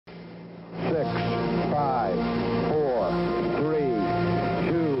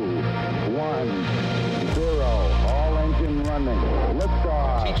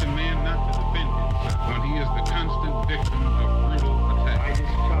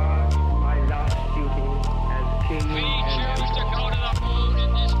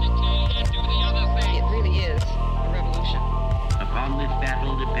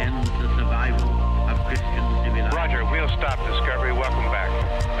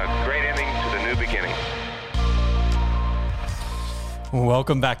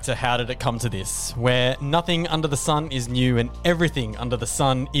Welcome back to How Did It Come to This, where nothing under the sun is new and everything under the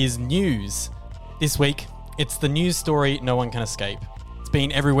sun is news. This week, it's the news story no one can escape. It's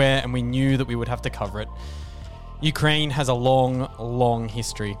been everywhere and we knew that we would have to cover it. Ukraine has a long, long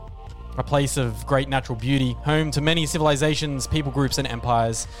history. A place of great natural beauty, home to many civilizations, people groups and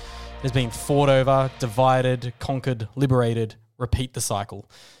empires. It has been fought over, divided, conquered, liberated. Repeat the cycle.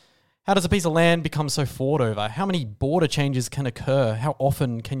 How does a piece of land become so fought over? How many border changes can occur? How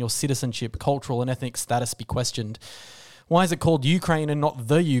often can your citizenship, cultural and ethnic status be questioned? Why is it called Ukraine and not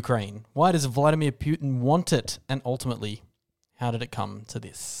the Ukraine? Why does Vladimir Putin want it? And ultimately, how did it come to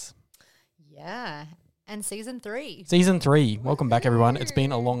this? Yeah, and season 3. Season 3. Welcome back, everyone. It's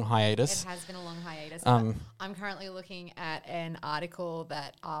been a long hiatus. It has been a long hiatus. I'm currently looking at an article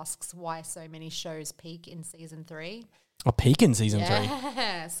that asks why so many shows peak in season 3. A peak in season 3.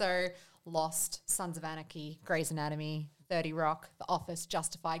 Yeah, so Lost, Sons of Anarchy, Grey's Anatomy, 30 Rock, The Office,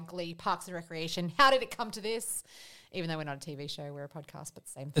 Justified, Glee, Parks and Recreation. How did it come to this? Even though we're not a TV show, we're a podcast, but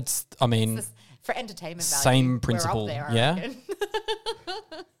same thing. It's for entertainment value. Same principle, we're up there, yeah.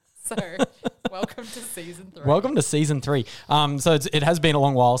 So, welcome to season 3. Welcome to season 3. So it has been a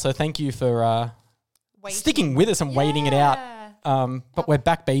long while, so thank you for sticking with us and waiting it out. But we're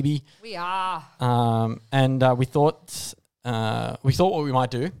back, baby. We are. And we thought what we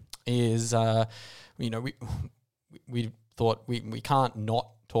might do is, we thought we can't not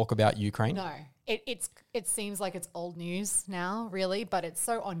talk about Ukraine. No, it seems like it's old news now, really, but it's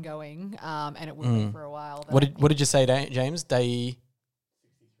so ongoing, and it will be for a while. What did you say, James? Day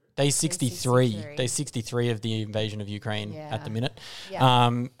 63. Day 63 of the invasion of Ukraine at the minute.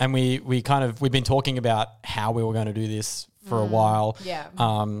 Yeah. And we've been talking about how we were going to do this for a while. Yeah.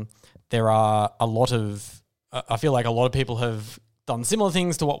 There are a lot of, I feel like a lot of people have done similar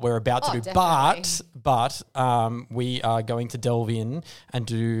things to what we're about to do, definitely. but we are going to delve in and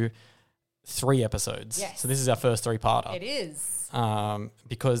do 3 episodes. Yes. So this is our first 3-parter. It is.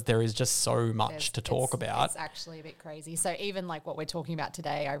 Because there is just so much to talk about. It's actually a bit crazy. So even like what we're talking about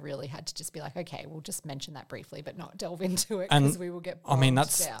today, I really had to just be like, okay, we'll just mention that briefly, but not delve into it because we will get bogged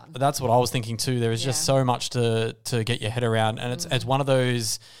down. That's what I was thinking too. There is just so much to get your head around, and it's one of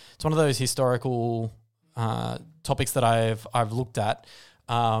those historical topics that I've looked at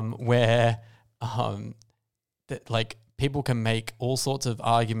where that like people can make all sorts of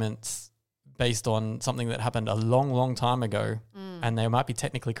arguments based on something that happened a long, long time ago, and they might be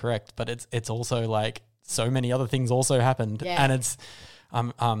technically correct, but it's also like so many other things also happened, and it's I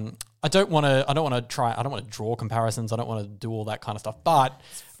don't want to draw comparisons. I don't want to do all that kind of stuff, but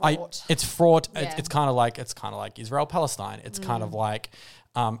it's fraught. Yeah. It's kind of like Israel Palestine. It's kind of like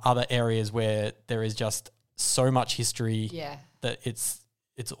other areas where there is just so much history that it's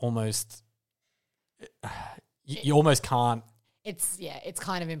almost you almost can't. It's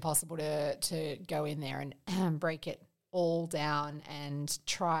kind of impossible to go in there and break it all down and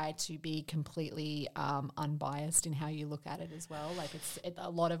try to be completely unbiased in how you look at it as well. Like it's a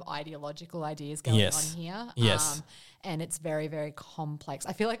lot of ideological ideas going on here. Yes. And it's very, very complex.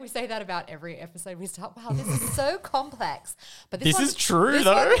 I feel like we say that about every episode we start. Wow, this is so complex. But this is true, this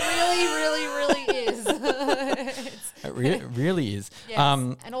though. One really, really, really is. It really is. Yes.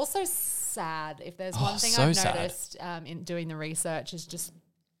 And also sad. If there's one thing I've noticed in doing the research is just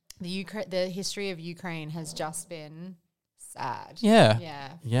the history of Ukraine has just been sad. Yeah,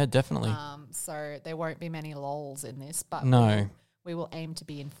 definitely. So there won't be many lols in this, but no, we will aim to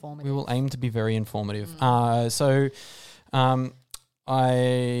be informative. We will aim to be very informative. So we're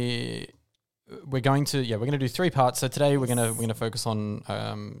going to do 3 parts. So today we're gonna focus on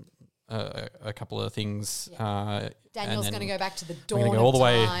a couple of things. Daniel's going to go back to the dawn. We're going to go all the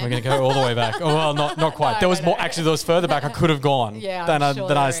way. We're going to go all the way back. Oh well, not quite. There was more. Actually, there was further back I could have gone. Than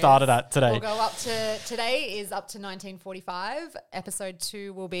I started at today. We'll go up to today is up to 1945. Episode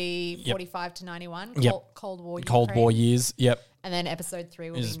 2 will be 45 to 91. Cold War. Cold War years. Yep. And then episode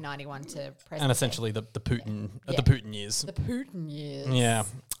 3 will be 91 to present. And essentially the Putin the Putin years. The Putin years. Yeah.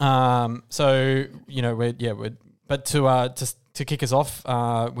 So but to kick us off,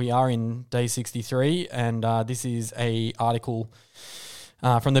 we are in day 63, and this is a article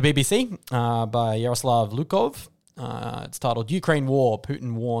from the BBC by Yaroslav Lukov. It's titled "Ukraine War: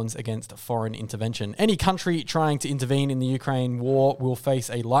 Putin warns against foreign intervention. Any country trying to intervene in the Ukraine war will face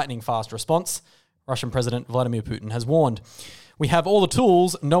a lightning-fast response. Russian President Vladimir Putin has warned. We have all the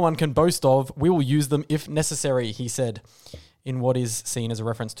tools no one can boast of. We will use them if necessary," he said, in what is seen as a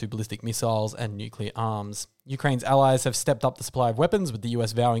reference to ballistic missiles and nuclear arms. Ukraine's allies have stepped up the supply of weapons, with the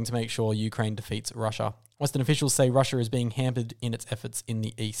US vowing to make sure Ukraine defeats Russia Western officials say Russia is being hampered in its efforts in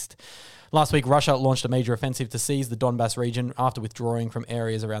the east. Last week, Russia launched a major offensive to seize the Donbas region after withdrawing from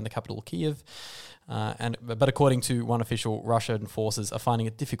areas around the capital, Kiev. But according to one official, Russian forces are finding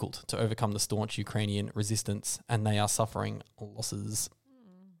it difficult to overcome the staunch Ukrainian resistance, and they are suffering losses.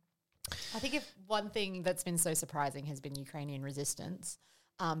 I think if one thing that's been so surprising has been Ukrainian resistance,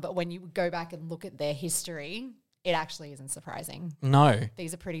 but when you go back and look at their history, it actually isn't surprising. No.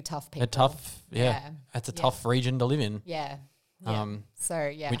 These are pretty tough people. They're tough, yeah. It's a tough region to live in. Yeah.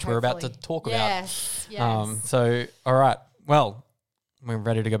 Which we're about to talk about. Yes. So, all right. Well, we're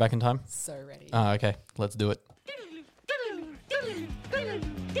ready to go back in time? So ready. Okay, let's do it.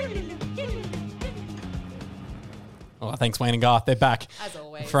 Oh, thanks, Wayne and Garth. They're back as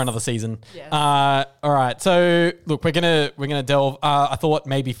always for another season. Yes. All right. So, look, we're gonna delve. I thought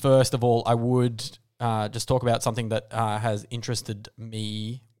maybe first of all I would just talk about something that has interested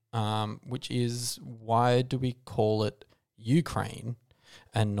me, which is why do we call it Ukraine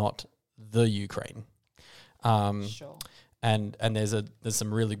and not the Ukraine? Sure. And there's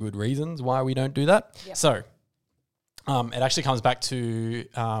some really good reasons why we don't do that. Yep. So, it actually comes back to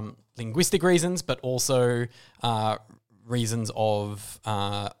linguistic reasons, but also reasons of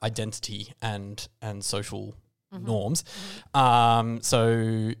identity and social norms. And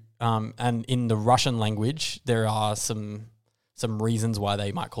in the Russian language, there are some reasons why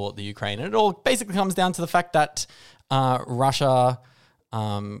they might call it the Ukraine. And it all basically comes down to the fact that Russia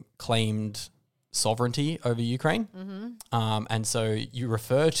claimed sovereignty over Ukraine. And so you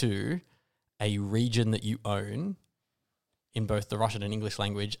refer to a region that you own in both the Russian and English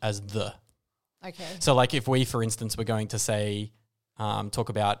language as the. Okay. So like if we, for instance, were going to say, talk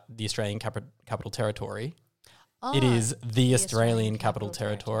about the Australian Capital Territory, it is the Australian Capital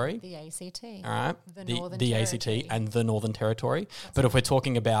Territory. The ACT. All right. The ACT and the Northern Territory. But if we're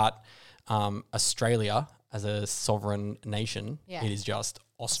talking about Australia as a sovereign nation, it is just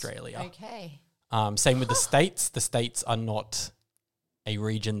Australia. Okay. Same with the states. The states are not a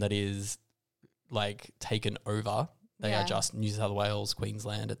region that is like taken over. They are just New South Wales,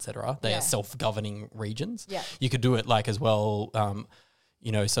 Queensland, etc. They are self-governing regions. Yeah. You could do it like as well,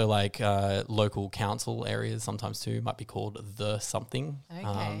 so like local council areas sometimes too might be called the something,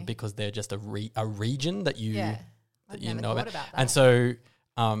 because they're just a region that you know about. And so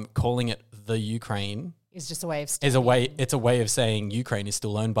calling it the Ukraine is just a way of it's a way of saying Ukraine is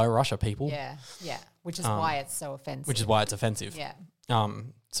still owned by Russia, people. Yeah. Which is why it's so offensive. Which is why it's offensive. Yeah.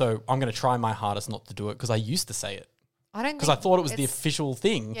 So I'm going to try my hardest not to do it because I used to say it. Because I thought it was the official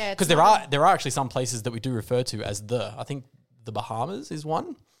thing. Yeah. Because there are actually some places that we do refer to as the. I think the Bahamas is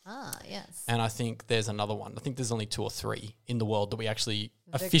one. Ah, yes. And I think there's another one. I think there's only 2 or 3 in the world that we actually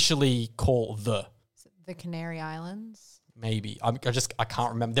officially call the. The Canary Islands. Maybe I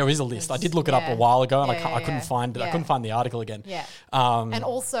can't remember. There is a list. I did look it up a while ago, and I couldn't find it. I couldn't find the article again. Yeah. And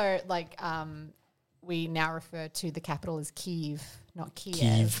also, like, we now refer to the capital as Kyiv, not Kiev.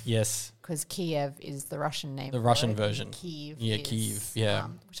 Kyiv, yes. Because Kiev is the Russian name. The Russian version. Kyiv. Yeah, Kyiv. Yeah.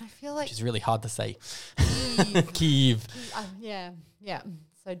 Which I feel like. Which is really hard to say. Kyiv. Yeah.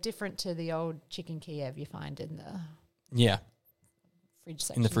 So different to the old chicken Kiev you find in the. Yeah. Fridge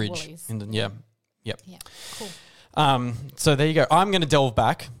section. In the fridge. Woolies. Yep. Yeah. Cool. So there you go. I'm going to delve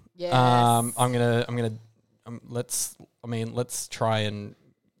back. Yes. Let's try and,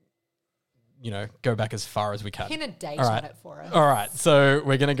 go back as far as we can. Pin a date on it for us. All right. So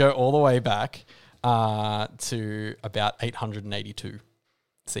we're going to go all the way back to about 882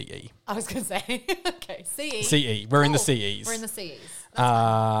 CE. I was going to say, okay, CE. CE. We're in the CEs. We're in the CEs.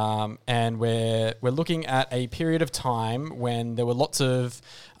 And we're looking at a period of time when there were lots of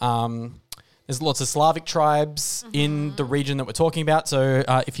there's lots of Slavic tribes in the region that we're talking about. So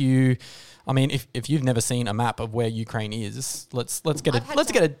if you've never seen a map of where Ukraine is, let's get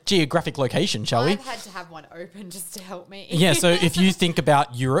a geographic location, shall we? I've had to have one open just to help me. Yeah. So if you think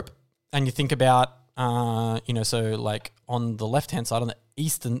about Europe and you think about so like on the left-hand side, on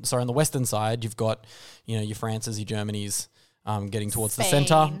the western side, you've got, your Frances, your Germanys, getting towards the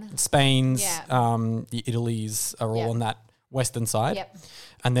center. Spain's, the Italies are all on that western side. Yep.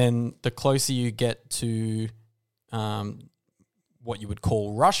 And then the closer you get to what you would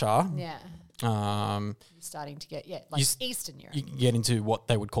call Russia, you're starting to get Eastern Europe. You get into what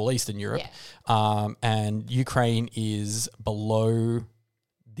they would call Eastern Europe. Yeah. And Ukraine is below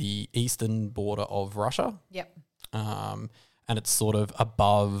the eastern border of Russia. Yep. And it's sort of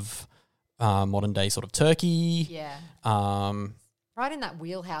above modern day sort of Turkey. Yeah. Right in that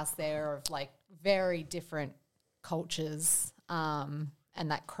wheelhouse there of like very different cultures, and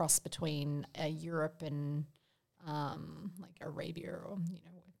that cross between Europe and like Arabia, or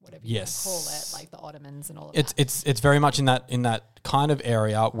whatever you Yes. want to call it, like the Ottomans and all of It's that. it's very much in that kind of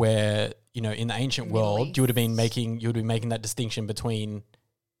area where, you know, in the ancient Middle world, East. you would be making that distinction between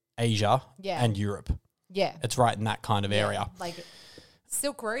Asia Yeah. and Europe. Yeah. It's right in that kind of Yeah, area. like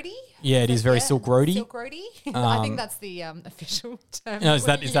Silk Roady. Yeah, it is very Silk Roady. Silk Roady. I think that's the official term. You know, is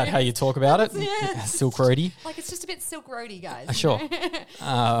that how you talk about it? Yeah. Silk Roady. Like it's just a bit Silk Roady, guys. Sure. But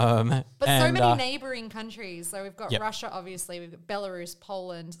so and, many neighboring countries. So we've got Yep. Russia, obviously. We've got Belarus,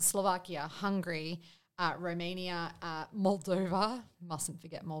 Poland, Slovakia, Hungary, Romania, Moldova. Mustn't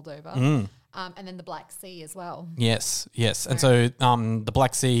forget Moldova. And then the Black Sea as well. Yes. And so the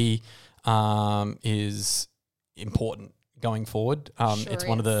Black Sea is important going forward. Sure It's is.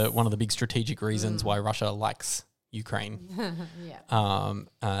 one of the big strategic reasons why Russia likes Ukraine,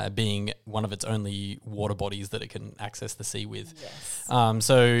 Yeah. being one of its only water bodies that it can access the sea with. Yes.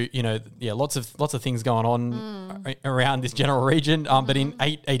 So, you know, yeah, lots of things going on around this general region. But in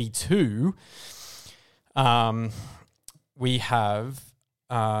 882, we have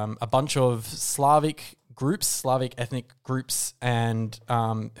a bunch of Slavic ethnic groups, and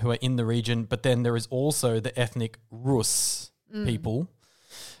who are in the region. But then there is also the ethnic Rus people,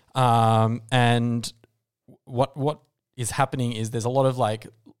 and what is happening is there's a lot of like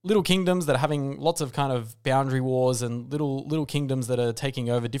little kingdoms that are having lots of kind of boundary wars, and little kingdoms that are taking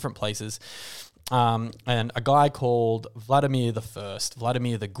over different places. And a guy called Vladimir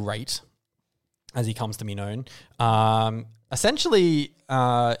the Great, as he comes to be known, essentially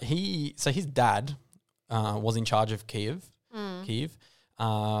his dad was in charge of Kiev, and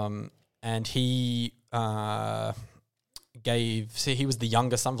he he was the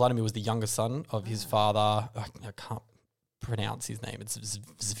younger son. Vladimir was the younger son of his father. I can't pronounce his name. It's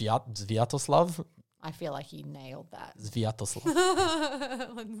Sviatoslav. I feel like you nailed that.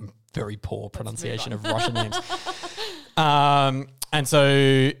 Sviatoslav. Very poor pronunciation of Russian names. And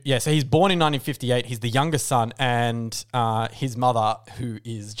so he's born in 1958. He's the youngest son, and his mother, who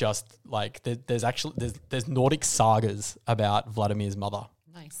is just like there's Nordic sagas about Vladimir's mother.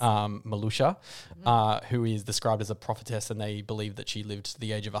 Nice. Malusha, who is described as a prophetess, and they believe that she lived to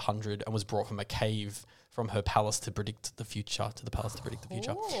the age of 100 and was brought from a cave from her palace to predict the future,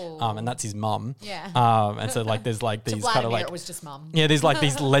 and that's his mum. Yeah. And so like there's like To these Vladimir, kind of like it was just mum. yeah, there's like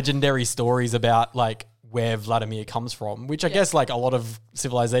these legendary stories about like where Vladimir comes from, which I guess like a lot of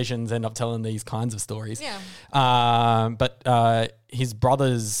civilizations end up telling these kinds of stories. Yeah. But his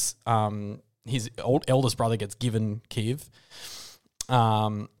brother's his eldest brother gets given Kiev.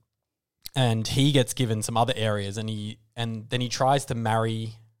 And he gets given some other areas, and then he tries to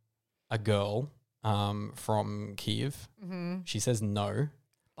marry a girl from Kiev. Mm-hmm. She says no.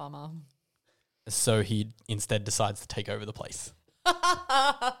 Bummer. So he instead decides to take over the place.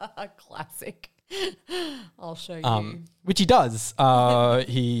 Classic. I'll show you. Which he does.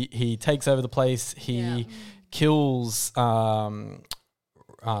 He takes over the place. He kills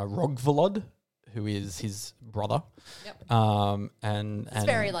Rogvolod, who is his brother. Yep. And It's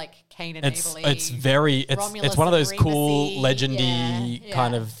very like Cain and it's Abel-y. it's one of those cool Remus-y. legendy Yeah,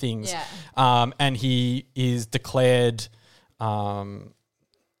 kind yeah, of things. yeah. And he is declared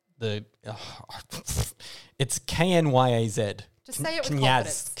it's Knyaz. Just say it with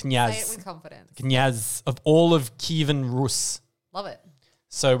Knyaz. confidence. Say it with confidence. Knyaz of all of Kievan Rus. Love it.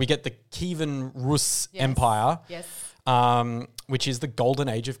 So we get the Kievan Rus Yes. Empire, Yes. which is the golden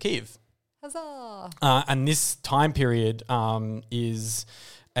age of Kiev. Huzzah. And this time period is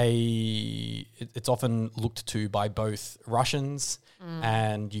it's often looked to by both Russians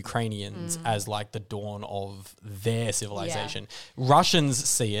and Ukrainians as like the dawn of their civilization. Russians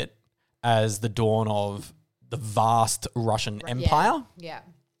see it as the dawn of the vast Russian Empire. Yeah.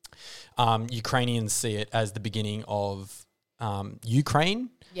 Ukrainians see it as the beginning of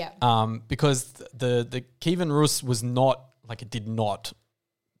Ukraine. Yeah. Because the Kievan Rus was not like, it did not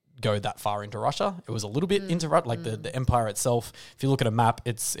go that far into Russia. It was a little bit into Russia, like the empire itself. If you look at a map,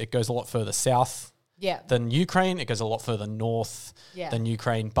 it goes a lot further south than Ukraine. It goes a lot further north than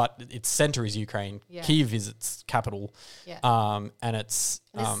Ukraine, but its center is Ukraine. Yeah. Kiev is its capital. Yeah. And it's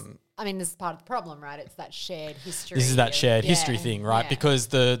I mean, this is part of the problem, right? It's that shared history. this is that shared history Yeah, thing, right? yeah. Because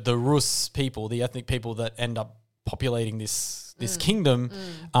the Rus people, the ethnic people that end up populating this kingdom,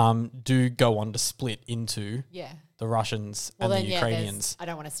 do go on to split into the Russians and the Ukrainians. I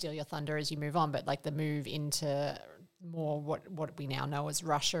don't want to steal your thunder as you move on, but like the move into more what we now know as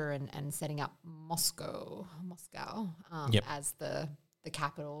Russia and setting up Moscow as the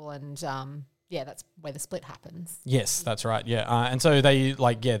capital, and that's where the split happens. Yes, that's right. Yeah, and so they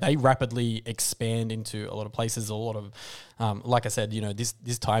rapidly expand into a lot of places. A lot of, like I said,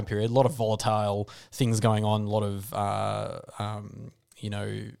 this time period, a lot of volatile things going on. A lot of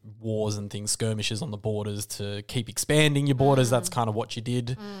wars and things, skirmishes on the borders to keep expanding your borders. That's kind of what you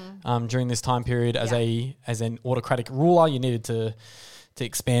did during this time period. As an autocratic ruler, you needed to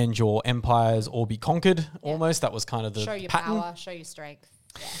expand your empires or be conquered. Almost, that was kind of the show your pattern. power, show your strength.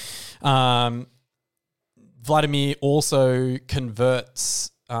 Yeah. Vladimir also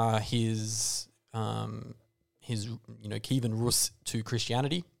converts his Kievan Rus to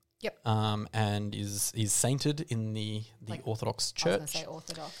Christianity. Yep. And is sainted in the Orthodox Church. I was going to say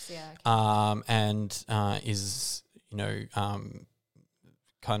Orthodox, yeah. Okay. And is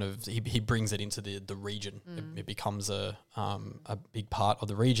kind of he brings it into the region. It becomes a big part of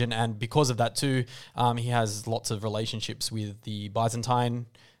the region, and because of that too, he has lots of relationships with the Byzantine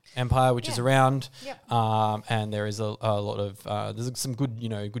Empire, which is around. Yep. And there is a lot of there's some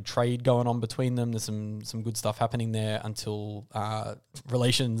good trade going on between them. There's some good stuff happening there until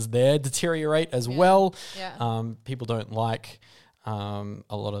relations there deteriorate as well. Yeah. People don't like a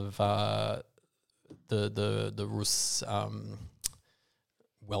lot of the Rus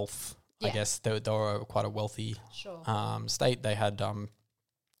wealth. I guess they were quite a wealthy state. They had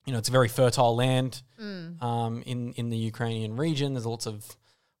it's a very fertile land in the Ukrainian region. There's lots of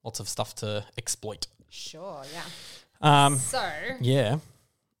stuff to exploit. Sure, yeah. Yeah.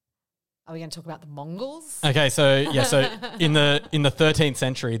 Are we going to talk about the Mongols? Okay, so in the 13th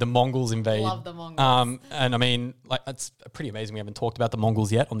century, the Mongols invade. Love the Mongols. And I mean, it's pretty amazing we haven't talked about the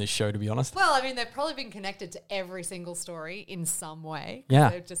Mongols yet on this show, to be honest. Well, I mean, they've probably been connected to every single story in some way. Yeah.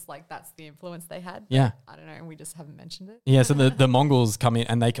 They're just that's the influence they had. Yeah. I don't know, and we just haven't mentioned it. Yeah, so the Mongols come in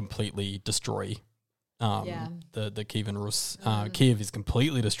and they completely destroy the Kievan Rus. Kiev is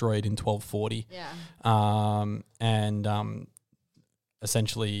completely destroyed in 1240. Yeah. And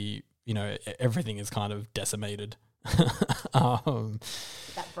essentially, everything is kind of decimated. That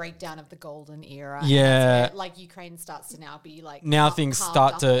breakdown of the golden era. Yeah. Where, Ukraine starts to now be now things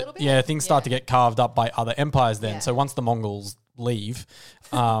start to start to get carved up by other empires then. Yeah. So once the Mongols leave,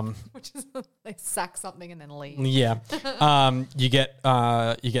 which is they sack something and then leave. Yeah. You get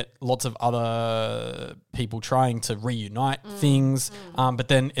lots of other people trying to reunite things, but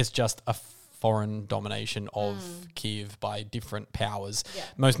then it's just a foreign domination of Kiev by different powers. Yeah.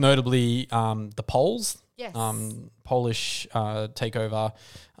 Most notably, the Poles. Yes. Polish take over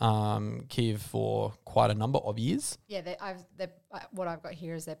Kiev for quite a number of years. Yeah, what I've got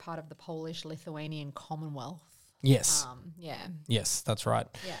here is they're part of the Polish-Lithuanian Commonwealth. Yes. Yeah. Yes, that's right.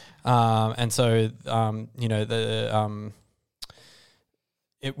 Yeah. And so,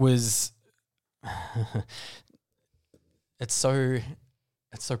 it was, it's so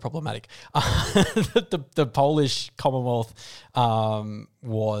problematic. The Polish Commonwealth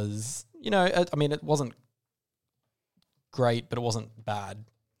was, it wasn't great, but it wasn't bad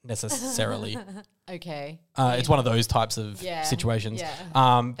necessarily. Okay. It's one of those types of situations. Yeah.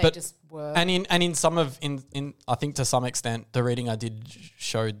 They but just were. And in some of I think to some extent the reading I did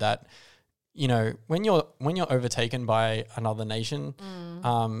showed that when you're overtaken by another nation,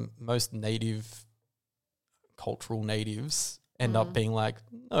 most cultural natives end up being like,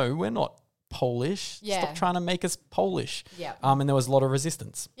 no, we're not Polish. Yeah. Stop trying to make us Polish. Yeah. And there was a lot of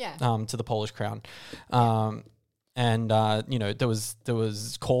resistance. Yeah. To the Polish crown. And there was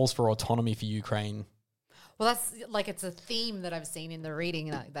calls for autonomy for Ukraine. Well, that's it's a theme that I've seen in the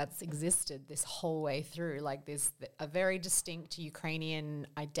reading that's existed this whole way through. There's a very distinct Ukrainian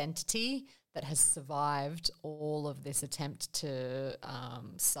identity that has survived all of this attempt to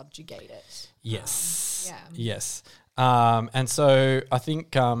subjugate it. Yes. Yes. And so I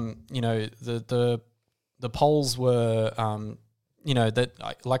think the Poles were that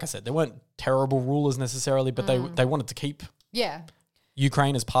like I said, they weren't terrible rulers necessarily, but they wanted to keep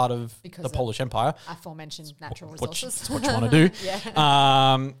Ukraine as part of the Polish Empire. Aforementioned natural resources. That's what you want to do.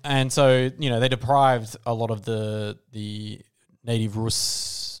 Yeah. And so, they deprived a lot of the native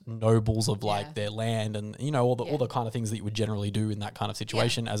Rus nobles of their land and all the kind of things that you would generally do in that kind of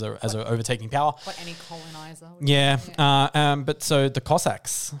situation as a overtaking power. What any colonizer would do. But so the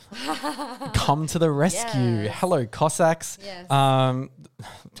Cossacks come to the rescue. Yes. Hello, Cossacks. Yes. I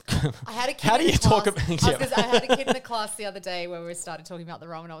had a kid How do you talk about? I had a kid in the class the other day where we started talking about the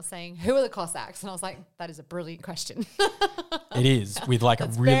Rom, and I was saying, "Who are the Cossacks?" And I was like, "That is a brilliant question." It is with a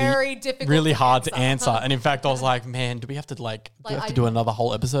very difficult, really hard to answer. And in fact, I was like, "Man, do we have to do we have to do another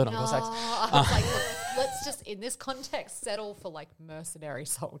whole episode on Cossacks?" I was like, look, let's just in this context settle for mercenary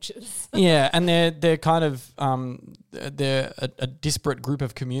soldiers. Yeah, and they're kind of they're a disparate group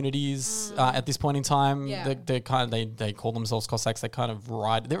of communities at this point in time. Yeah. They call themselves Cossacks. They kind of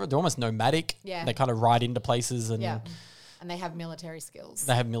ride. They're almost nomadic. Yeah. They kind of ride into places and and they have military skills.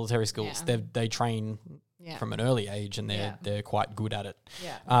 They have military skills. Yeah. They train from an early age, and they're quite good at it.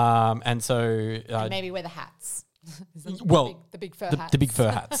 Yeah. And so and maybe wear the hats. Well, the big fur hats. The big fur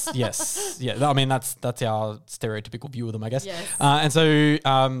hats, yes. Yeah, I mean, that's our stereotypical view of them, I guess. Yes. And so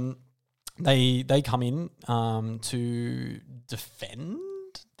they come in to defend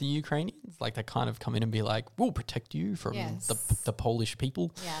the Ukrainians. Like, they kind of come in and be like, we'll protect you from the Polish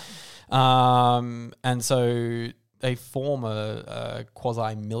people. Yeah. And so they form a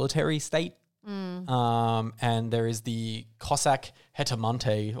quasi-military state. And there is the Cossack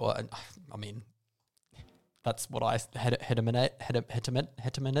Hetmanate, or I mean, that's what I Hetmanate.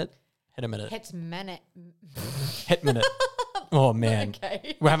 Oh man,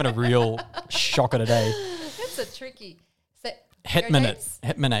 okay. We're having a real shocker today. That's a tricky. Hetmanate.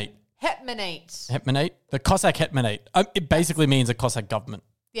 The Cossack Hetmanate. It basically means a Cossack government.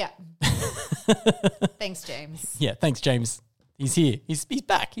 Yeah. Thanks, James. Yeah, thanks, James. He's here. He's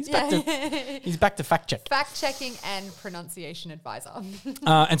back. He's back to fact check. Fact checking and pronunciation advisor.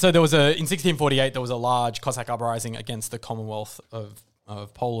 And so in 1648 there was a large Cossack uprising against the Commonwealth of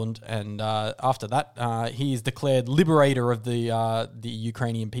Poland, and after that he is declared liberator of the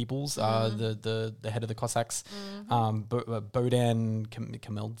Ukrainian peoples. The head of the Cossacks, Bohdan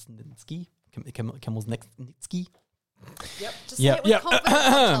Khmelnytsky. Yep. Just say it with confidence,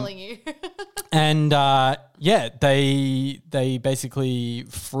 I'm telling you. And they basically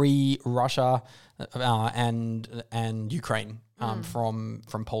free Russia and Ukraine from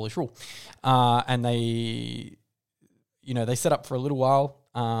Polish rule, and they set up for a little while.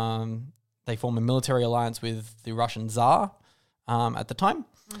 They form a military alliance with the Russian Tsar at the time,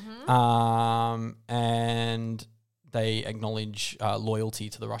 and they acknowledge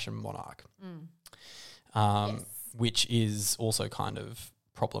loyalty to the Russian monarch, which is also kind of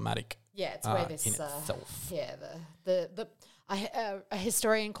problematic. Yeah, it's where this in itself. A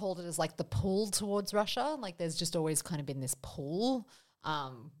historian called it as like the pull towards Russia. Like, there's just always kind of been this pull,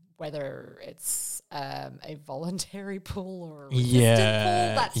 whether it's a voluntary pull or a resistant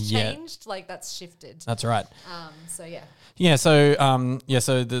pull. That's changed. Like, that's shifted. That's right. So yeah. Yeah. So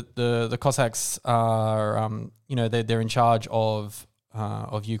So the Cossacks are they're in charge of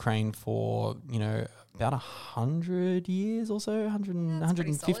Ukraine for about 100 years or so,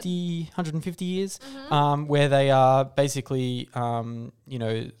 150 years, where they are basically,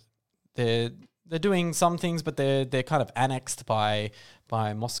 they're doing some things, but they're kind of annexed by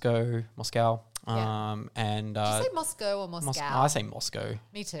Moscow. And did you say Moscow or Moscow? I say Moscow.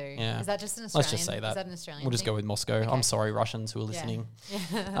 Me too. Yeah. Is that just an Australian? Let's just say that. Is that an Australian We'll just thing? go with Moscow. Okay. I'm sorry, Russians who are listening.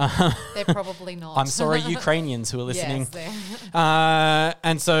 Yeah. They're probably not. I'm sorry, Ukrainians who are listening. Yes,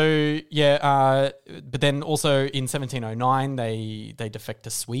 and so, but then also in 1709, they defect to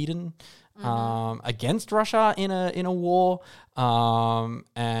Sweden against Russia in a war.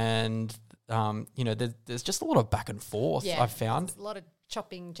 There's just a lot of back and forth, I've found. A lot of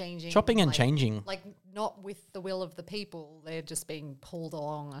chopping, changing. Changing. Like, not with the will of the people. They're just being pulled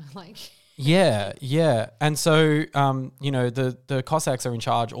along. Yeah. And so, the Cossacks are in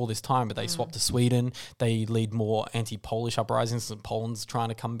charge all this time, but they swap to Sweden. They lead more anti-Polish uprisings, and Poland's trying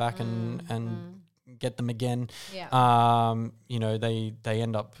to come back and get them again. Yeah. They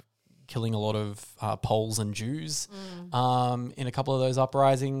end up killing a lot of Poles and Jews in a couple of those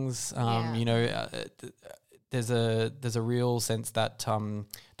uprisings. There's a real sense that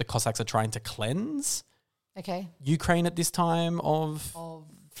the Cossacks are trying to cleanse Ukraine at this time of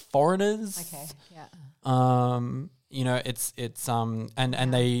foreigners. Okay, yeah.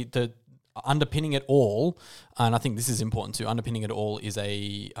 The underpinning it all, and I think this is important too. Underpinning it all is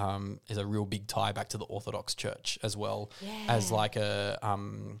a real big tie back to the Orthodox Church as well, as like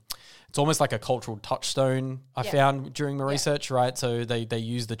it's almost like a cultural touchstone I found during my research, right? So they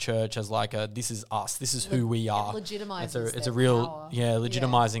use the church as like this is us, this is who we are. It legitimizes it's a real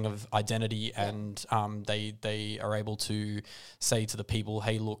legitimizing of identity, and they are able to say to the people,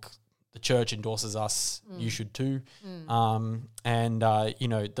 hey, look, the church endorses us, you should too. The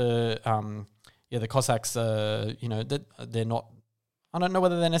Cossacks, they're not. I don't know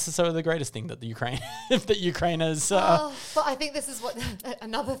whether they're necessarily the greatest thing that the Ukrainers. But I think this is what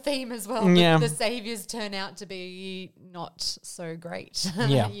another theme as well. Yeah. The saviors turn out to be not so great.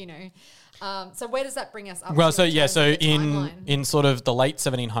 Yeah. So where does that bring us up? Well, to in sort of the late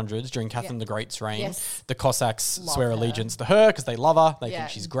 1700s, during Catherine the Great's reign, the Cossacks swear allegiance to her because they love her. They think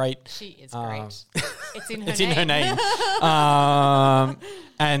she's great. She is great. It's in her it's name. in her name.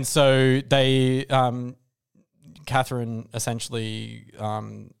 And so they, Catherine essentially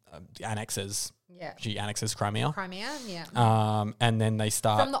annexes Yeah. She annexes Crimea. Crimea, yeah. And then they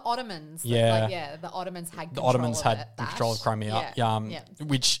start From the Ottomans. Yeah. The Ottomans had the control Ottomans of had it, control of Crimea. Yeah.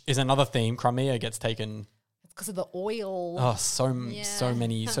 Which is another theme. Crimea gets taken. It's because of the oil. Oh, so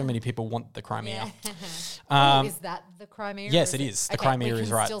many people want the Crimea. Is that the Crimea? Yes, it is. The Crimea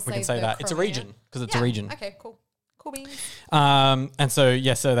is right. We can say that. It's a region because it's a region. Okay, cool. Cool beans. And so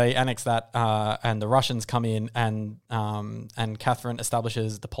they annex that, and the Russians come in, and Catherine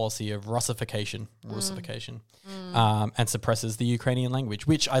establishes the policy of Russification, and suppresses the Ukrainian language,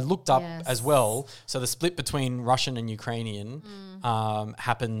 which I looked up as well. So the split between Russian and Ukrainian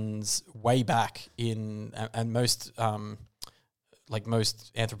happens way back in, and most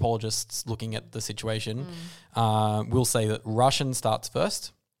anthropologists looking at the situation will say that Russian starts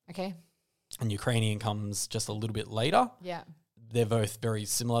first. Okay. And Ukrainian comes just a little bit later. Yeah. They're both very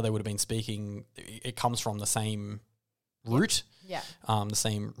similar. They would have been speaking, it comes from the same root. Yeah. The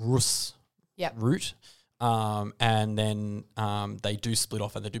same Rus root. And then they do split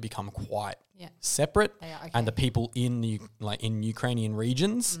off and they do become quite separate. They are, okay. And the people in in Ukrainian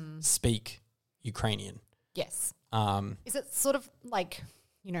regions speak Ukrainian. Yes. Is it sort of like,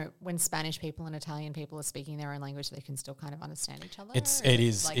 when Spanish people and Italian people are speaking their own language, they can still kind of understand each other? It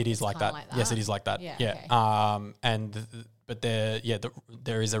is like that. Yes, it is like that. Yeah. Okay. But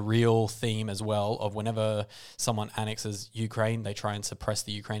there is a real theme as well of whenever someone annexes Ukraine, they try and suppress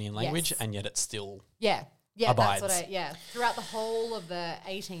the Ukrainian language, and yet it's still abides. That's what throughout the whole of the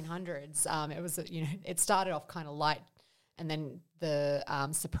 1800s, it was it started off kind of light, and then the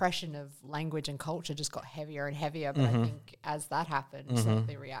suppression of language and culture just got heavier and heavier. But I think as that happened, sort of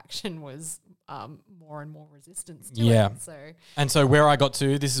the reaction was more and more resistance to it. So where I got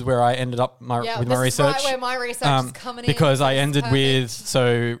to, this is where I ended up with my research. Right where my research is coming in. Because I ended with,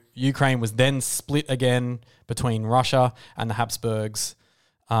 so Ukraine was then split again between Russia and the Habsburgs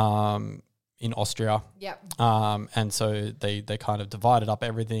in Austria. Yep. And so they kind of divided up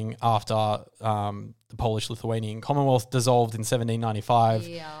everything after the Polish-Lithuanian Commonwealth dissolved in 1795.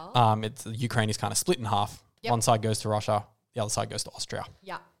 Yeah. Ukraine is kind of split in half. Yep. One side goes to Russia, the other side goes to Austria.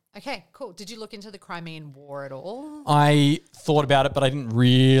 Yeah. Okay, cool. Did you look into the Crimean War at all? I thought about it, but I didn't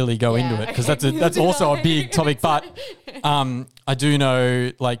really go into it because that's also a big topic. But I do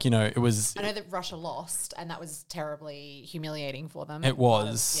know, it was. I know that Russia lost, and that was terribly humiliating for them. It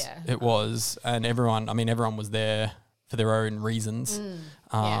was. It was, and everyone was there for their own reasons.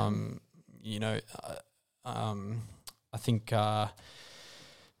 I think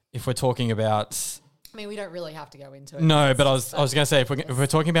if we're talking about. We don't really have to go into it. No, but I was going to say, if we're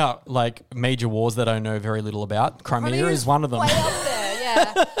talking about major wars that I know very little about, Crimea is one of them. Way up there,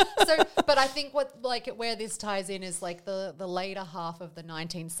 yeah. But I think where this ties in is the later half of the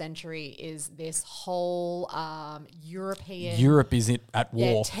 19th century is this whole European. Europe is at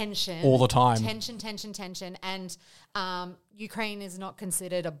war. Tension all the time. Tension, and Ukraine is not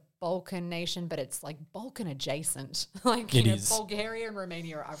considered a Balkan nation, but it's Balkan adjacent. It is. Bulgaria and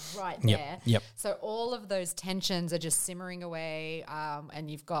Romania are right there. Yep. So all of those tensions are just simmering away,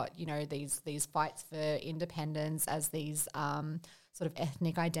 and you've got these fights for independence as these sort of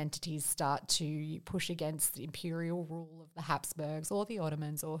ethnic identities start to push against the imperial rule of the Habsburgs or the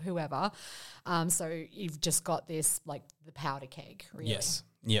Ottomans or whoever. So you've just got this the powder keg, really. Yes.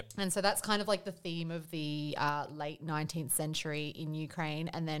 Yep. And so that's kind of the theme of the late 19th century in Ukraine.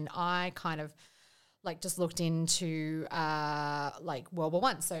 And then I kind of just looked into World War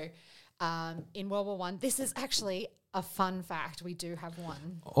I. So in World War I, this is actually a fun fact. We do have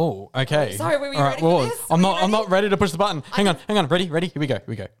one. Oh, okay. Sorry, were we ready for this? I'm not ready to push the button. Hang on. Ready? Here we go.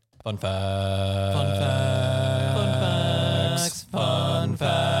 Fun facts.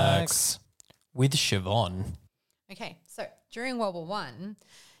 With Siobhan. Okay, so during World War I,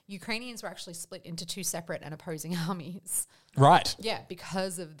 Ukrainians were actually split into two separate and opposing armies. Right. Yeah,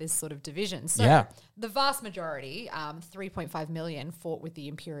 because of this sort of division. So the vast majority, 3.5 million, fought with the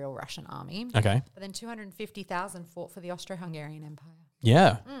Imperial Russian Army. Okay. But then 250,000 fought for the Austro-Hungarian Empire.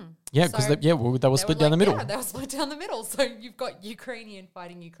 Yeah. Yeah, because they were split down the middle. Yeah, they were split down the middle. So you've got Ukrainian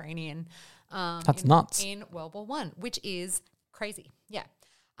fighting Ukrainian. That's nuts. In World War I, which is crazy. Yeah.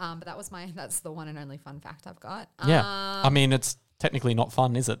 But that's the one and only fun fact I've got. Yeah. It's technically not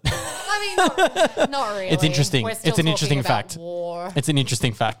fun, is it? Not really. It's interesting. It's an interesting fact. War. It's an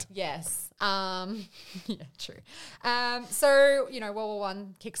interesting fact. Yes. Yeah, true. So, World War I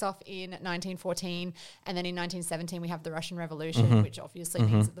kicks off in 1914, and then in 1917 we have the Russian Revolution, which obviously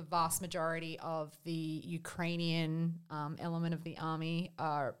means that the vast majority of the Ukrainian element of the army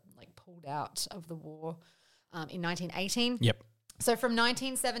are pulled out of the war in 1918. Yep. So from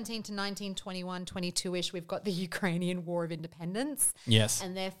 1917 to 1921, 22-ish, we've got the Ukrainian War of Independence. Yes.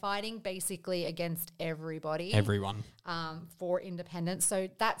 And they're fighting basically against everybody. Everyone. For independence. So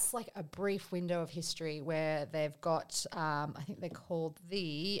that's like a brief window of history where they've got, I think they're called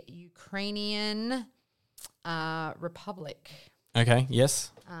the Ukrainian Republic. Okay,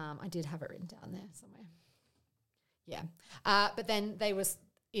 yes. I did have it written down there somewhere. Yeah. But then they was...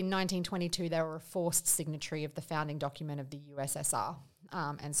 In 1922, they were a forced signatory of the founding document of the USSR,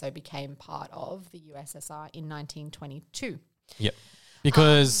 and so became part of the USSR in 1922. Yep.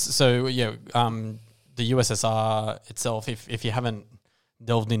 Because the USSR itself, if you haven't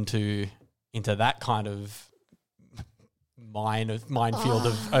delved into that kind of minefield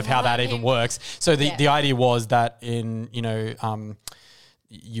of how that even works. So the idea was that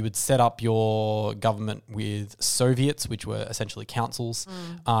you would set up your government with Soviets, which were essentially councils,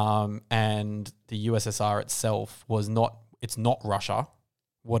 and the USSR itself it's not Russia.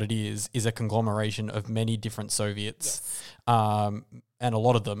 What it is a conglomeration of many different Soviets, and a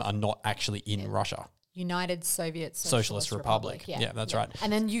lot of them are not actually in Russia. United Soviet Socialist Republic. Yeah, that's right.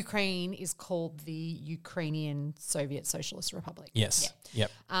 And then Ukraine is called the Ukrainian Soviet Socialist Republic. Yes. Yeah.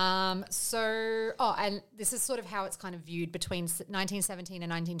 Yep. And this is sort of how it's kind of viewed between 1917 and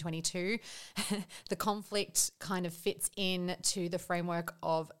 1922. The conflict kind of fits into the framework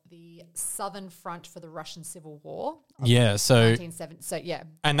of the Southern Front for the Russian Civil War. Yeah, so 1970. So yeah.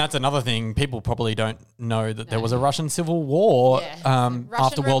 And that's another thing. People probably don't know that there was a Russian Civil War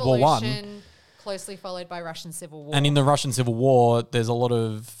after World War I. Closely followed by Russian Civil War. And in the Russian Civil War, there's a lot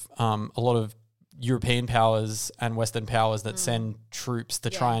of European powers and Western powers that send troops to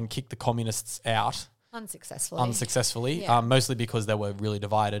try and kick the communists out. Unsuccessfully, mostly because they were really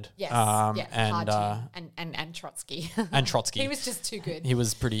divided. Yes, and Trotsky. And Trotsky. He was just too good. He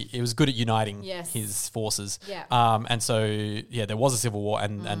was good at uniting his forces. Yeah. And so, there was a civil war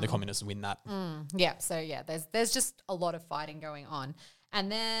and the communists win that. Yeah, so there's just a lot of fighting going on. And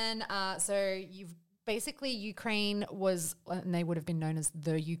then, so you've basically Ukraine was, and they would have been known as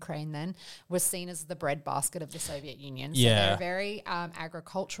the Ukraine then, was seen as the breadbasket of the Soviet Union. So they're a very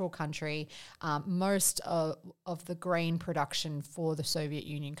agricultural country. Most of the grain production for the Soviet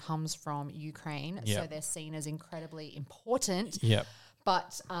Union comes from Ukraine. Yep. So they're seen as incredibly important. Yep.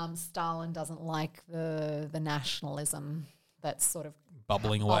 But Stalin doesn't like the nationalism that's sort of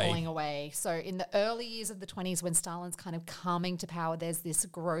bubbling away. So in the early years of the 1920s, when Stalin's kind of coming to power, there's this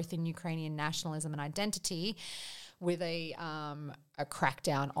growth in Ukrainian nationalism and identity with a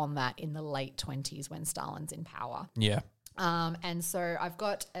crackdown on that in the late 1920s when Stalin's in power. Yeah. And so I've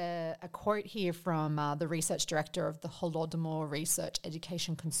got a quote here from the research director of the Holodomor Research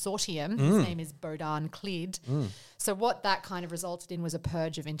Education Consortium. His name is Bohdan Klid. So what that kind of resulted in was a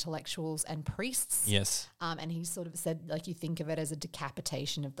purge of intellectuals and priests. Yes. And he sort of said, like, you think of it as a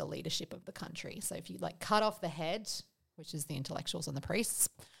decapitation of the leadership of the country. So if you cut off the head, which is the intellectuals and the priests,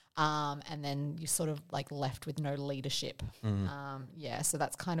 and then you're sort of left with no leadership. So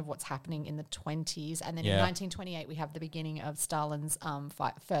that's kind of what's happening in the 1920s. And then in 1928, we have the beginning of Stalin's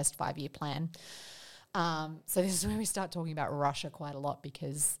first 5-year plan. So this is where we start talking about Russia quite a lot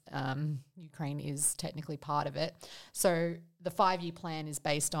because Ukraine is technically part of it. So the 5-year plan is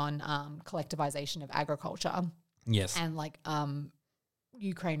based on collectivization of agriculture. Yes. And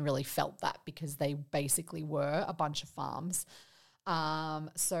Ukraine really felt that because they basically were a bunch of farms.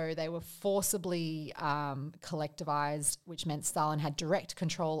 So they were forcibly collectivized, which meant Stalin had direct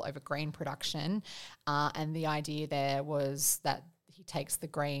control over grain production. And the idea there was that he takes the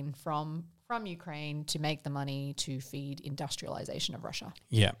grain from Ukraine to make the money to feed industrialization of Russia.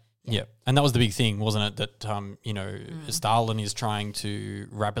 Yeah. Yeah. And that was the big thing, wasn't it? That, Stalin is trying to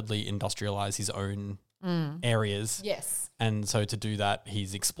rapidly industrialize his own areas. Yes. And so to do that,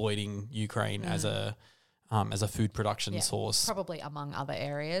 he's exploiting Ukraine as a food production source. Probably among other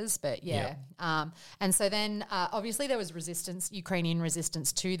areas, but and so then obviously there was Ukrainian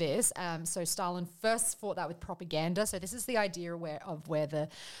resistance to this. So Stalin first fought that with propaganda. So this is the idea of where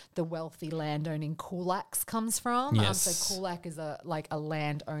the wealthy landowning kulaks comes from. Yes. So kulak is a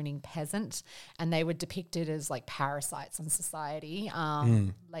landowning peasant, and they were depicted as parasites on society,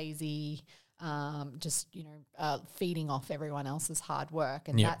 lazy, feeding off everyone else's hard work.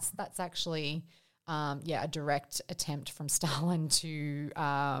 And that's actually... a direct attempt from Stalin to,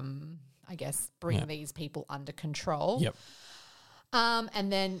 bring these people under control. Yep.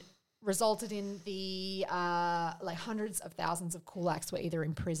 And then resulted in the hundreds of thousands of kulaks were either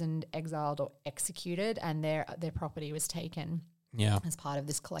imprisoned, exiled, or executed, and their property was taken. Yeah. As part of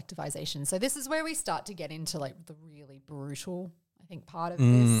this collectivization. So this is where we start to get into the really brutal, I think, part of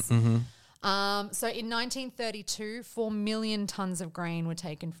this. So in 1932, 4 million tons of grain were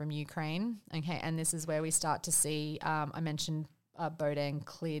taken from Ukraine. Okay, and this is where we start to see, I mentioned Bohdan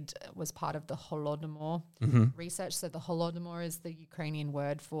Klid was part of the Holodomor research. So the Holodomor is the Ukrainian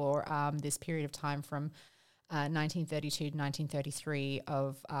word for this period of time from 1932 to 1933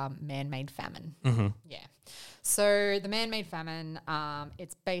 of man-made famine. Yeah. So the man-made famine,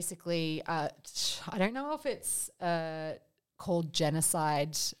 it's basically, I don't know if it's called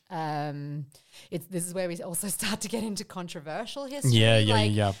genocide. This is where we also start to get into controversial history.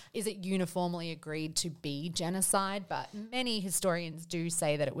 Yeah. Is it uniformly agreed to be genocide? But many historians do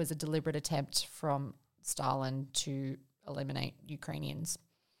say that it was a deliberate attempt from Stalin to eliminate Ukrainians.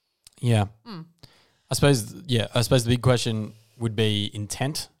 Yeah. I suppose the big question would be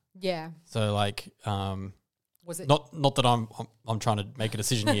intent. Yeah. So like, was it not that I'm trying to make a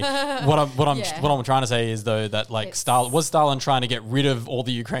decision here. What I'm trying to say is though that like Stalin trying to get rid of all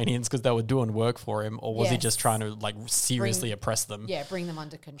the Ukrainians because they were doing work for him, or was he just trying to like seriously oppress them? Yeah, bring them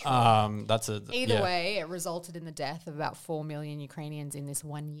under control. Either way, it resulted in the death of about 4 million Ukrainians in this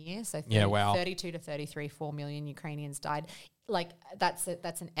 1 year. So 32 to 33, 4 million Ukrainians died. Like that's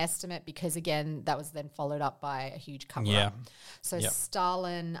an estimate because again that was then followed up by a huge cover up. So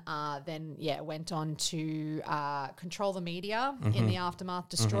Stalin then went on to control the media in the aftermath,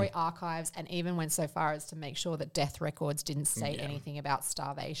 destroy archives, and even went so far as to make sure that death records didn't state anything about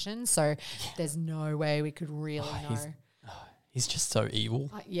starvation. So there's no way we could really know. He's just so evil.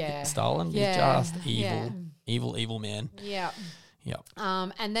 Stalin is just evil man. Yeah.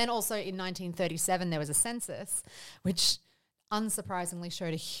 And then also in 1937 there was a census which unsurprisingly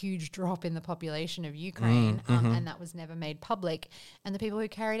showed a huge drop in the population of Ukraine, and that was never made public. And the people who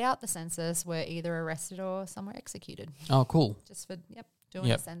carried out the census were either arrested or some were executed. Oh, cool. Just for doing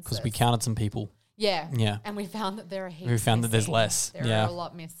a census. Because we counted some people. Yeah. Yeah. And we found that there are heaps. We found that there's less. There are a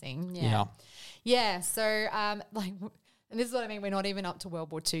lot missing. Yeah. Yeah. So and this is what I mean. We're not even up to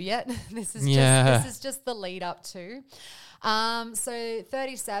World War II yet. This is just the lead up to. So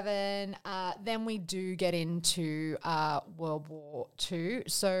 37, then we do get into World War II.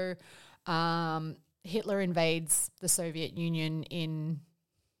 So Hitler invades the Soviet Union in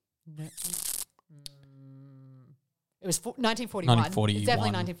it was 1941. It's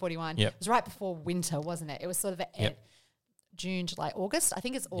definitely 1941. Yep. It was right before winter, wasn't it? It was sort of June, July, August. I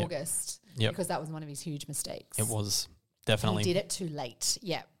think it's August because that was one of his huge mistakes. It was, definitely. He did it too late,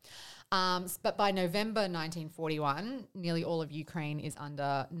 but by November 1941, nearly all of Ukraine is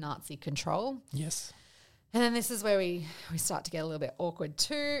under Nazi control. Yes. And then this is where we start to get a little bit awkward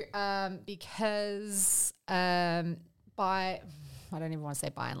too, because I don't even want to say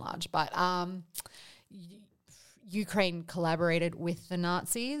by and large, but Ukraine collaborated with the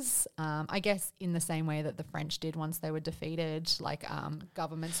Nazis, I guess in the same way that the French did once they were defeated, like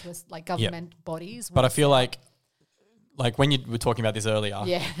governments was like government bodies. But I feel like when you were talking about this earlier,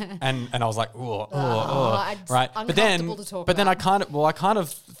 and I was like, right. But then I kind of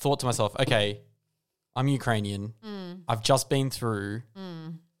thought to myself, okay, I'm Ukrainian. I've just been through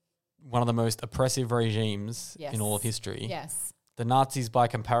one of the most oppressive regimes in all of history. Yes. The Nazis, by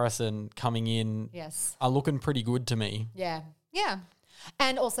comparison, coming in, are looking pretty good to me. Yeah. Yeah.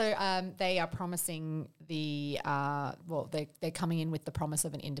 And also they are promising they're coming in with the promise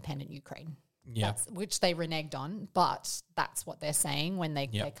of an independent Ukraine. Yeah. Which they reneged on, but that's what they're saying when they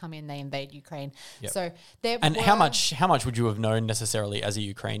come in, they invade Ukraine. Yep. So how much would you have known necessarily as a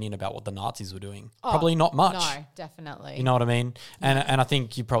Ukrainian about what the Nazis were doing? Probably not much. No, definitely. You know what I mean? And I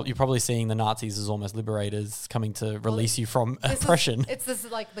think you're probably seeing the Nazis as almost liberators coming to release you from oppression. It's this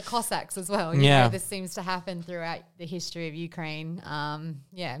like the Cossacks as well. You know, this seems to happen throughout the history of Ukraine.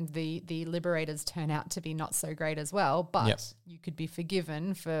 The liberators turn out to be not so great as well, but you could be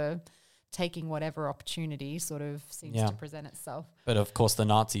forgiven for taking whatever opportunity sort of seems to present itself. But of course the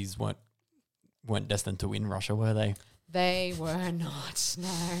Nazis weren't destined to win Russia, were they? They were not. No,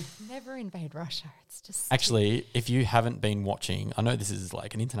 never invade Russia. It's just actually, if you haven't been watching, I know this is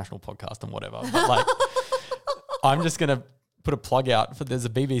like an international podcast and whatever, but like I'm just gonna put a plug out for there's a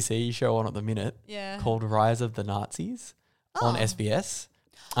BBC show on at the minute called Rise of the Nazis on SBS.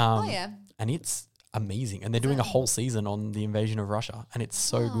 And it's amazing, and they're doing a whole season on the invasion of Russia, and it's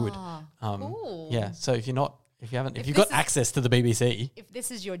so good. Cool. Yeah, so if you've got access to the BBC, if this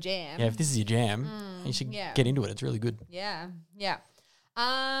is your jam, you should get into it. It's really good. So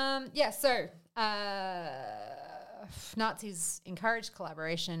Nazis encouraged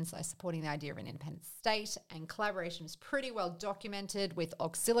collaboration, so supporting the idea of an independent state, and collaboration is pretty well documented with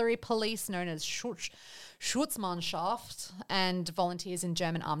auxiliary police known as Schutzmannschaft and volunteers in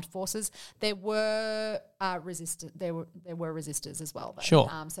German armed forces. There were resistors as well, though. Sure.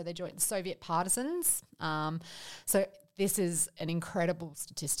 So they joined the Soviet partisans. So this is an incredible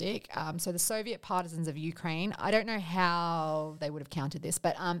statistic. So the Soviet partisans of Ukraine, I don't know how they would have counted this,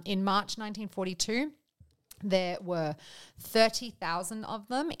 but in March 1942, there were 30,000 of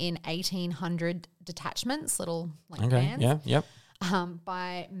them in 1,800 detachments, little like bands. Yeah, yep.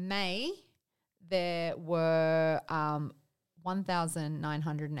 By May, there were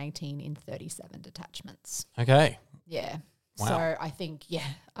 1,918 in 37 detachments. Okay. Yeah. Wow. So I think,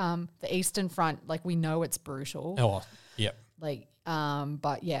 the Eastern Front, like we know it's brutal. Oh, yep. Like,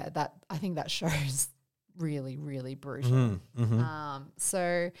 but yeah, that I think that shows really, really brutal.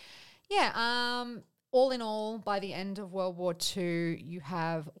 So, yeah, all in all, by the end of World War II, you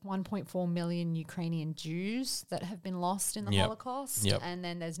have 1.4 million Ukrainian Jews that have been lost in the Holocaust. Yep. And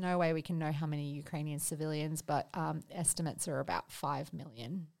then there's no way we can know how many Ukrainian civilians, but estimates are about 5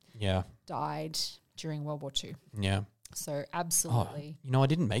 million died during World War II. Yeah. So absolutely. I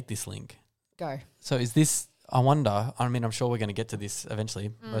didn't make this link. Go. So is this, I wonder, I mean, I'm sure we're going to get to this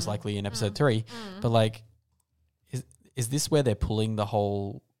eventually, most likely in episode 3, but like, is this where they're pulling the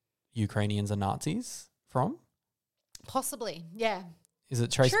whole Ukrainians are Nazis from? Possibly, yeah. Is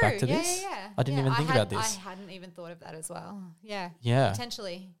it traced back to this? Yeah. I didn't even think about this. I hadn't even thought of that as well. Yeah. Yeah.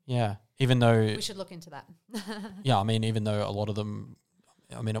 Potentially. Yeah. Even though... We should look into that. Yeah, I mean, even though a lot of them...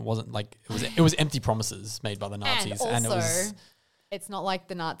 I mean, it wasn't like... It was empty promises made by the Nazis. And also, it was... It's not like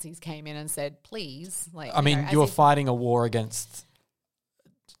the Nazis came in and said, please. Like, I mean, you were fighting a war against...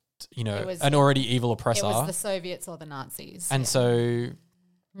 an already evil oppressor. It was the Soviets or the Nazis. And so...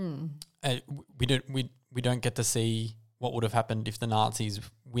 we don't get to see what would have happened if the Nazis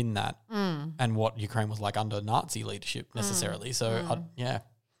win that and what Ukraine was like under Nazi leadership necessarily. So, yeah.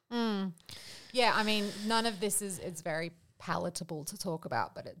 Yeah, I mean, none of this it's very palatable to talk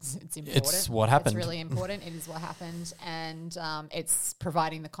about, but it's important. It's what happened. It's really important. It is what happened, and it's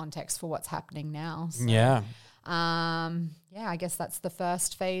providing the context for what's happening now. So, yeah. I guess that's the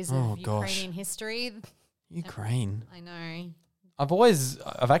first phase of Ukrainian history. Ukraine. I know. I've always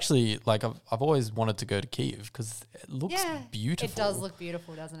wanted to go to Kyiv because it looks beautiful. It does look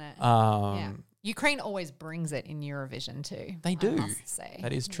beautiful, doesn't it? Ukraine always brings it in Eurovision too. They do. I must say.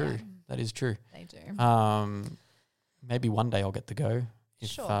 That is true. Yeah. That is true. They do. Maybe one day I'll get to go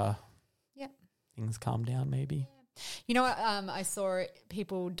if things calm down. Maybe. You know what? I saw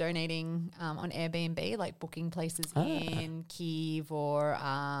people donating on Airbnb, like booking places in Kyiv or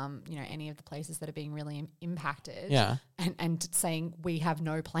any of the places that are being really impacted. Yeah, and saying we have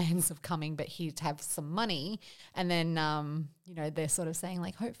no plans of coming, but here to have some money. And then they're sort of saying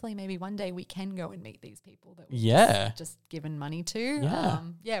like, hopefully, maybe one day we can go and meet these people that we've just given money to.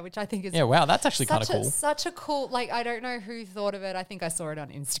 Which I think is wow, that's actually kind of cool. Such a cool, like, I don't know who thought of it. I think I saw it on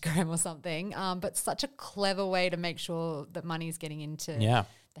Instagram or something. But such a clever way to make sure that money is getting into the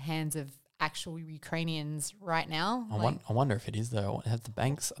hands of actual Ukrainians right now. I wonder if it is though. Are the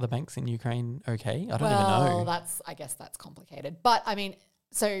banks in Ukraine okay? I don't even know. I guess that's complicated. But I mean,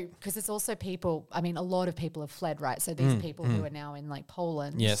 so because it's also people. I mean, a lot of people have fled, right? So these people who are now in like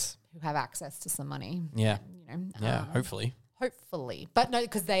Poland, who have access to some money. Yeah, hopefully. Hopefully, but no,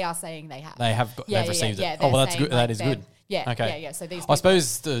 because they are saying they have. They've received it. Oh, well, that's good. That is good. Yeah. Okay. Yeah. So these. I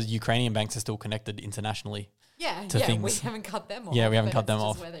suppose the Ukrainian banks are still connected internationally. To things. We haven't cut them off. Yeah, we haven't cut them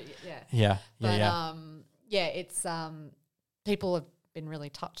off. It's people have been really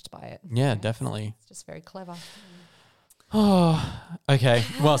touched by it. Yeah, definitely. It's just very clever. Oh, okay.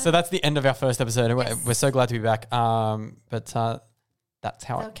 Well, so that's the end of our first episode. Yes. We're so glad to be back. But that's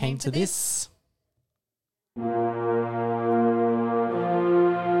how it came to this.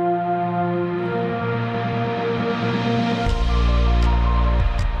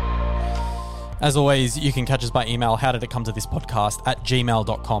 As always, you can catch us by email, howdiditcometothis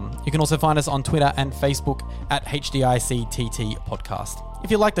podcast@gmail.com. You can also find us on Twitter and Facebook at HDICTT Podcast. If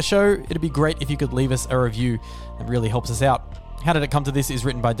you like the show, it'd be great if you could leave us a review. It really helps us out. How Did It Come to This is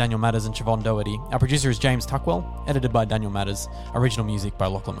written by Daniel Matters and Siobhan Doherty. Our producer is James Tuckwell, edited by Daniel Matters. Original music by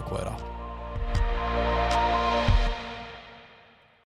Lachlan McWhirter.